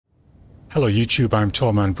Hello YouTube, I'm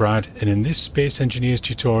Tourman Brad, and in this Space Engineers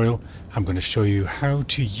tutorial I'm going to show you how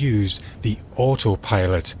to use the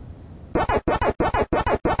Autopilot.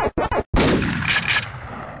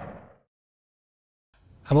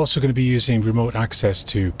 I'm also going to be using remote access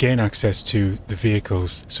to gain access to the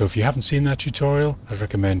vehicles, so if you haven't seen that tutorial, I'd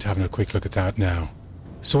recommend having a quick look at that now.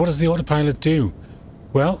 So what does the Autopilot do?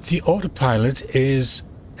 Well, the Autopilot is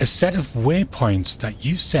a set of waypoints that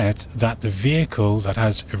you set that the vehicle that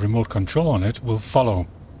has a remote control on it will follow.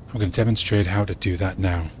 I'm going to demonstrate how to do that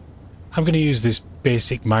now. I'm going to use this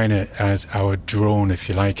basic miner as our drone, if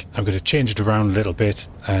you like. I'm going to change it around a little bit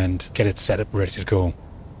and get it set up ready to go.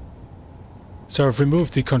 So I've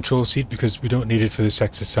removed the control seat because we don't need it for this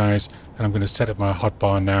exercise, and I'm going to set up my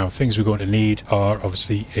hotbar now. Things we're going to need are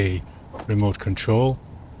obviously a remote control.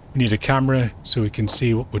 We need a camera so we can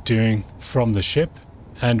see what we're doing from the ship.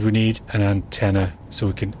 And we need an antenna so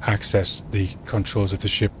we can access the controls of the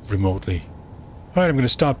ship remotely. Alright, I'm going to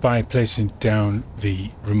start by placing down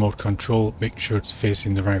the remote control, making sure it's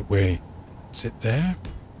facing the right way. That's it there.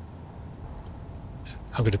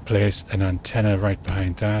 I'm going to place an antenna right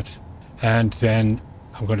behind that. And then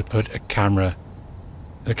I'm going to put a camera.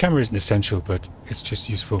 The camera isn't essential, but it's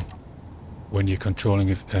just useful when you're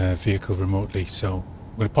controlling a vehicle remotely. So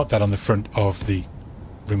I'm going to pop that on the front of the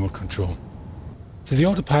remote control. So the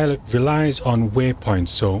Autopilot relies on waypoints,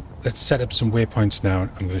 so let's set up some waypoints now.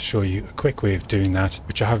 I'm going to show you a quick way of doing that,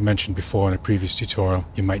 which I have mentioned before in a previous tutorial.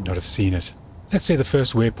 You might not have seen it. Let's say the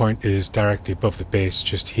first waypoint is directly above the base,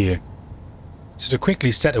 just here. So to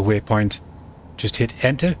quickly set a waypoint, just hit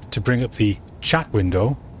enter to bring up the chat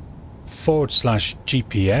window,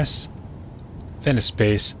 /GPS, then a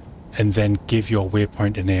space, and then give your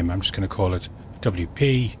waypoint a name. I'm just going to call it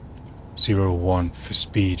WP01 for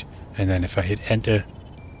speed. And then if I hit enter,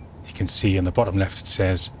 you can see on the bottom left it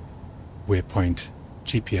says waypoint,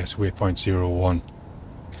 GPS waypoint 01.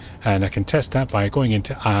 And I can test that by going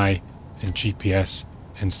into I and GPS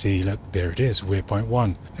and see, look, there it is, waypoint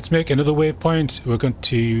 1. Let's make another waypoint. We're going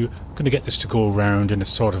to get this to go around in a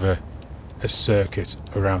sort of a circuit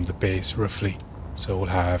around the base roughly. So we'll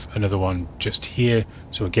have another one just here.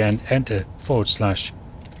 So again, enter /GPS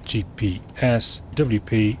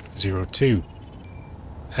WP02.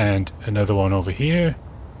 And another one over here.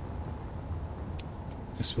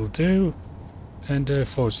 This will do. And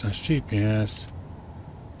 /GPS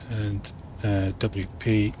and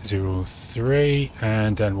WP03,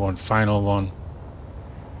 and then one final one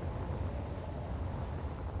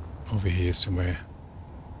over here somewhere.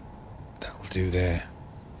 That will do there.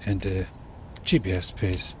 And GPS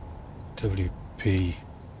space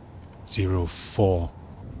WP04.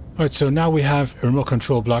 Alright, so now we have a remote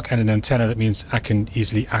control block and an antenna. That means I can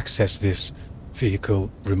easily access this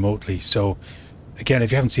vehicle remotely. So again,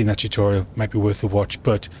 if you haven't seen that tutorial, it might be worth a watch,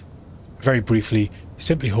 but very briefly,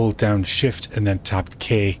 simply hold down Shift and then tap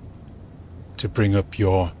K to bring up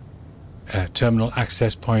your terminal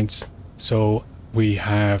access points. So we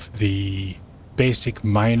have the basic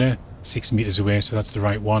miner 6 meters away, so that's the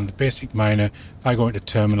right one. The basic miner, if I go into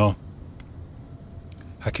terminal,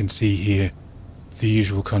 I can see here the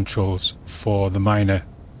usual controls for the miner,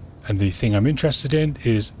 and the thing I'm interested in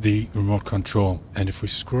is the remote control. And if we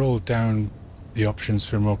scroll down the options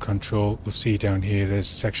for remote control, we'll see down here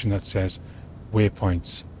there's a section that says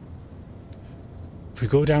waypoints. If we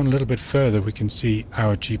go down a little bit further, we can see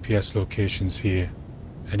our GPS locations here,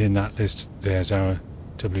 and in that list there's our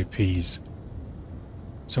WPs.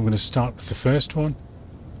 So I'm going to start with the first one,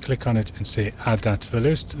 click on it and say add that to the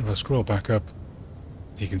list, and if I scroll back up,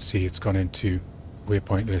 you can see it's gone into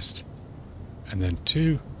waypoint list, and then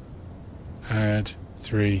 2, add,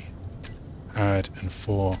 3, add, and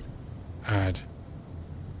 4, add.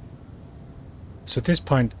 So at this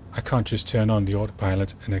point I can't just turn on the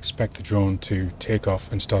Autopilot and expect the drone to take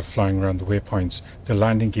off and start flying around the waypoints. The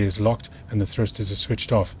landing gear is locked and the thrusters are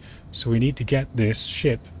switched off, so we need to get this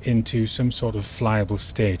ship into some sort of flyable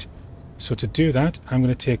state. So to do that, I'm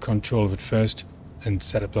going to take control of it first and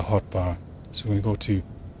set up the hotbar. So I'm going to go to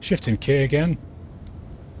Shift and K again,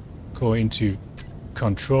 go into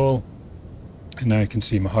control, and now you can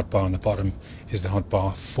see my hotbar on the bottom is the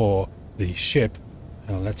hotbar for the ship.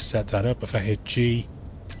 Now let's set that up. If I hit G,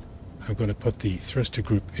 I'm going to put the thruster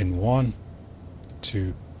group in 1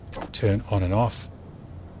 to turn on and off,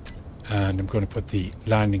 and I'm going to put the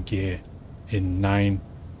landing gear in 9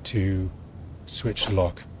 to switch the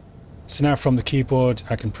lock. So now from the keyboard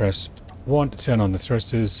I can press 1 to turn on the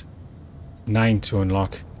thrusters, 9 to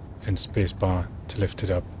unlock, and spacebar to lift it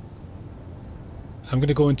up. I'm going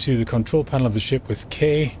to go into the control panel of the ship with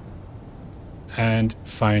K and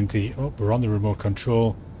find the, we're on the remote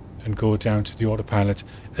control, and go down to the autopilot,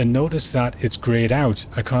 and notice that it's grayed out.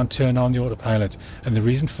 I can't turn on the autopilot, and the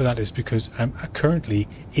reason for that is because I'm currently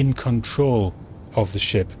in control of the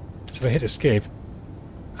ship. So if I hit escape,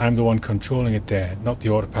 I'm the one controlling it there, not the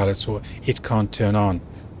autopilot, so it can't turn on.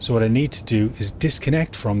 So what I need to do is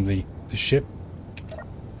disconnect from the ship,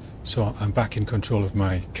 so I'm back in control of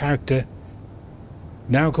my character.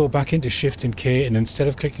 Now go back into Shift and K, and instead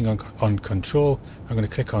of clicking on control, I'm going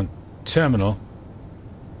to click on terminal,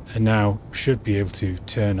 and now should be able to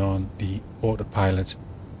turn on the autopilot.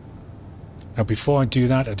 Now before I do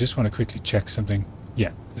that, I just want to quickly check something.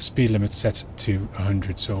 Yeah, the speed limit's set to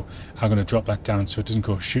 100, so I'm going to drop that down so it doesn't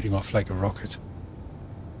go shooting off like a rocket.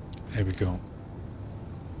 There we go.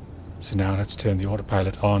 So now let's turn the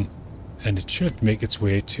autopilot on, and it should make its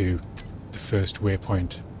way to the first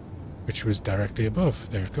waypoint, which was directly above.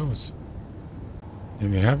 There it goes. There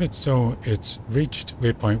we have it. So it's reached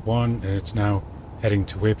waypoint 1, and it's now heading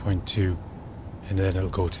to waypoint 2, and then it'll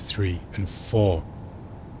go to 3 and 4.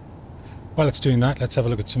 While it's doing that, let's have a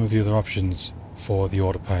look at some of the other options for the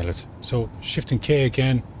autopilot. So Shift and K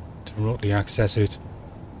again to remotely access it.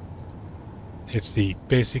 It's the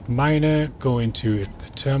basic miner. Go into the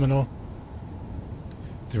terminal,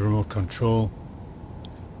 the remote control,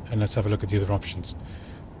 and let's have a look at the other options.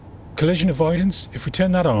 Collision avoidance, if we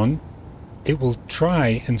turn that on, it will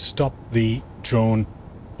try and stop the drone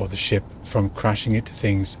or the ship from crashing into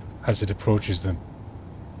things as it approaches them.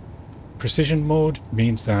 Precision mode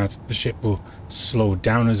means that the ship will slow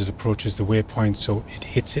down as it approaches the waypoint, so it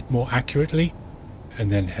hits it more accurately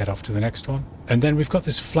and then head off to the next one. And then we've got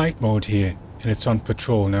this flight mode here, and it's on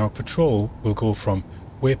patrol. Now patrol will go from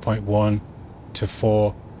waypoint 1 to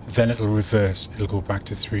 4, then it'll reverse. It'll go back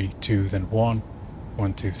to 3, 2, then 1,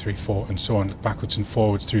 1, 2, 3, 4, and so on, backwards and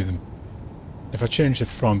forwards through them. If I change it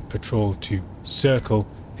from patrol to circle,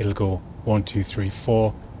 it'll go 1, 2, 3,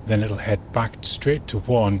 4, then it'll head back straight to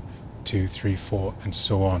 1, 2, 3, 4, and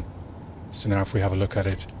so on. So now if we have a look at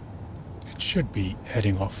it, it should be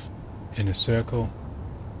heading off in a circle.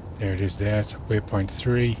 There it is there, it's at waypoint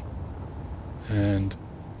 3, and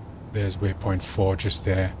there's waypoint 4 just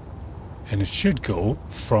there. And it should go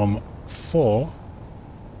from 4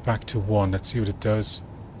 back to 1. Let's see what it does.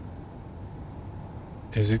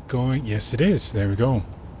 Is it going? Yes, it is. There we go.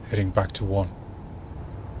 Heading back to 1.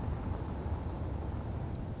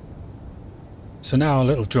 So now our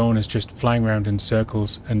little drone is just flying around in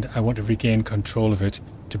circles, and I want to regain control of it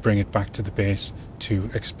to bring it back to the base to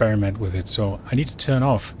experiment with it. So I need to turn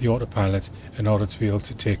off the autopilot in order to be able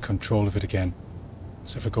to take control of it again.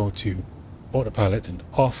 So if I go to autopilot and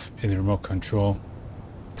off in the remote control,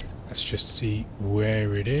 let's just see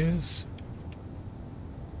where it is.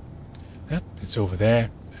 Yep, it's over there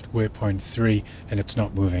at waypoint 3, and it's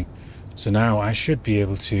not moving. So now I should be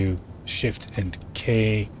able to Shift and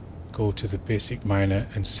K, go to the basic miner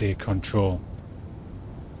and say control.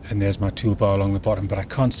 And there's my toolbar along the bottom, but I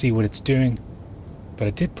can't see what it's doing. But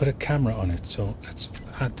I did put a camera on it, so let's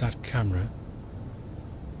add that camera.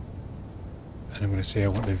 And I'm going to say I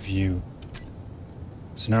want to view.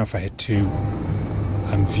 So now if I hit 2,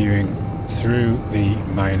 I'm viewing through the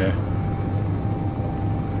miner.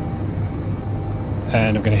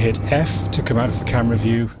 And I'm going to hit F to come out of the camera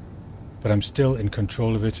view, but I'm still in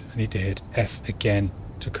control of it. I need to hit F again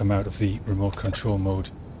to come out of the remote control mode.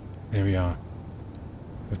 There we are.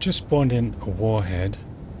 We've just spawned in a warhead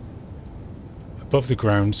above the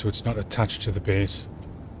ground, so it's not attached to the base,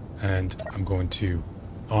 and I'm going to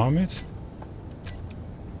arm it.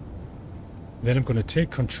 Then I'm going to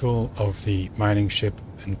take control of the mining ship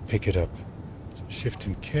and pick it up. So Shift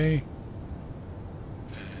and K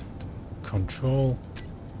and control.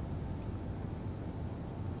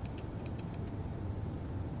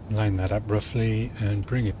 Line that up roughly and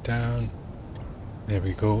bring it down. There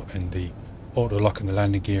we go, and the auto lock and the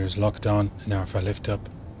landing gear is locked on. And now if I lift up,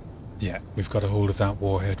 yeah, we've got a hold of that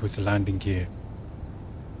warhead with the landing gear.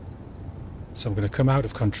 So I'm going to come out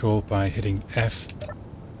of control by hitting F,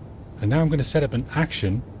 and now I'm going to set up an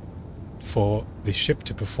action for the ship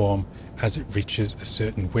to perform as it reaches a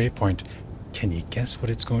certain waypoint. Can you guess what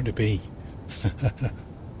it's going to be?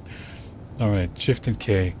 Alright, Shift and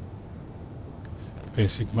K.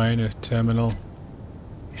 Basic miner, terminal.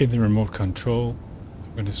 In the remote control,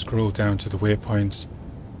 I'm going to scroll down to the waypoints,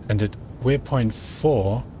 and at waypoint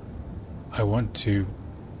 4, I want to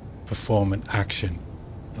perform an action.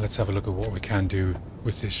 Let's have a look at what we can do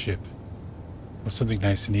with this ship. Well, something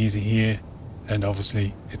nice and easy here, and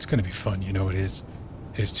obviously it's going to be fun, you know it is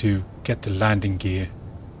to get the landing gear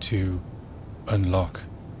to unlock.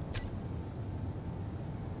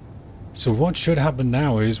 So what should happen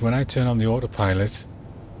now is when I turn on the autopilot,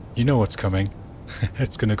 you know what's coming.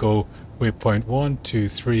 It's going to go waypoint 1, 2,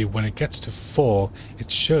 3. When it gets to 4,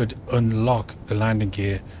 it should unlock the landing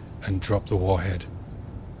gear and drop the warhead.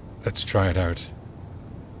 Let's try it out.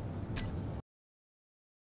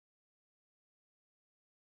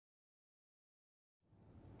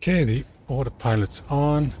 Okay, the autopilot's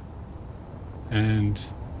on, and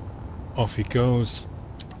off he goes.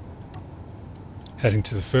 Heading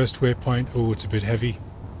to the first waypoint. Oh, it's a bit heavy.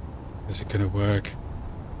 Is it going to work?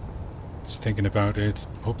 Just thinking about it.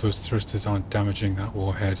 Hope those thrusters aren't damaging that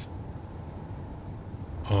warhead.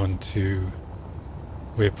 On to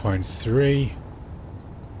waypoint 3.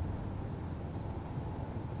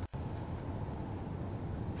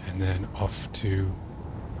 And then off to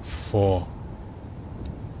 4.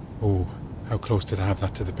 Oh, how close did I have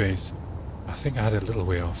that to the base? I think I had it a little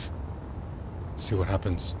way off. Let's see what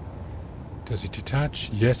happens. Does he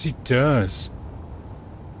detach? Yes, he does.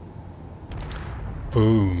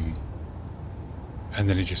 Boom. And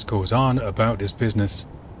then he just goes on about his business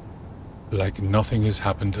like nothing has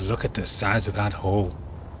happened. Look at the size of that hole.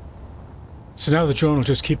 So now the drone will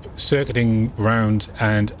just keep circuiting round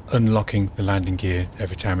and unlocking the landing gear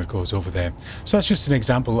every time it goes over there. So that's just an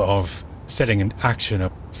example of setting an action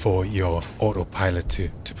up for your autopilot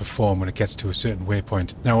to perform when it gets to a certain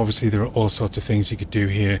waypoint. Now obviously there are all sorts of things you could do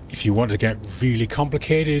here. If you want to get really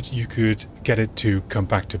complicated, you could get it to come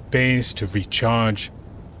back to base to recharge.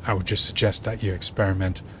 I would just suggest that you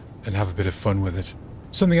experiment and have a bit of fun with it.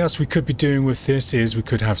 Something else we could be doing with this is we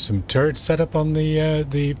could have some turrets set up on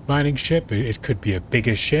the mining ship. It could be a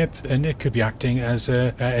bigger ship, and it could be acting as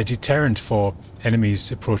a deterrent for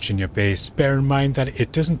enemies approaching your base. Bear in mind that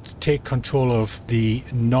it doesn't take control of the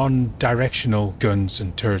non-directional guns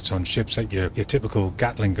and turrets on ships like your typical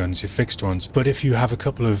Gatling guns, your fixed ones. But if you have a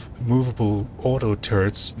couple of movable auto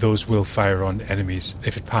turrets, those will fire on enemies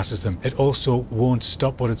if it passes them. It also won't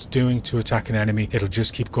stop what it's doing to attack an enemy. It'll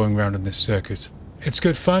just keep going around in this circuit. It's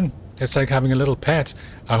good fun. It's like having a little pet.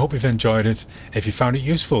 I hope you've enjoyed it. If you found it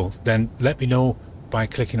useful, then let me know by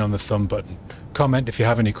clicking on the thumb button. Comment if you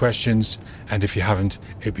have any questions, and if you haven't,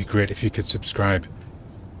 it'd be great if you could subscribe.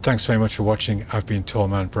 Thanks very much for watching. I've been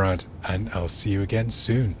Tallman Brad, and I'll see you again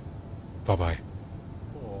soon. Bye-bye.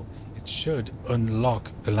 It should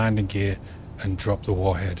unlock the landing gear and drop the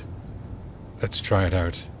warhead. Let's try it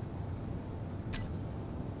out.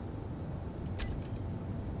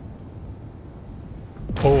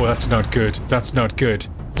 Oh, that's not good. That's not good.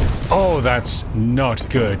 Oh, that's not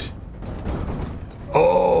good.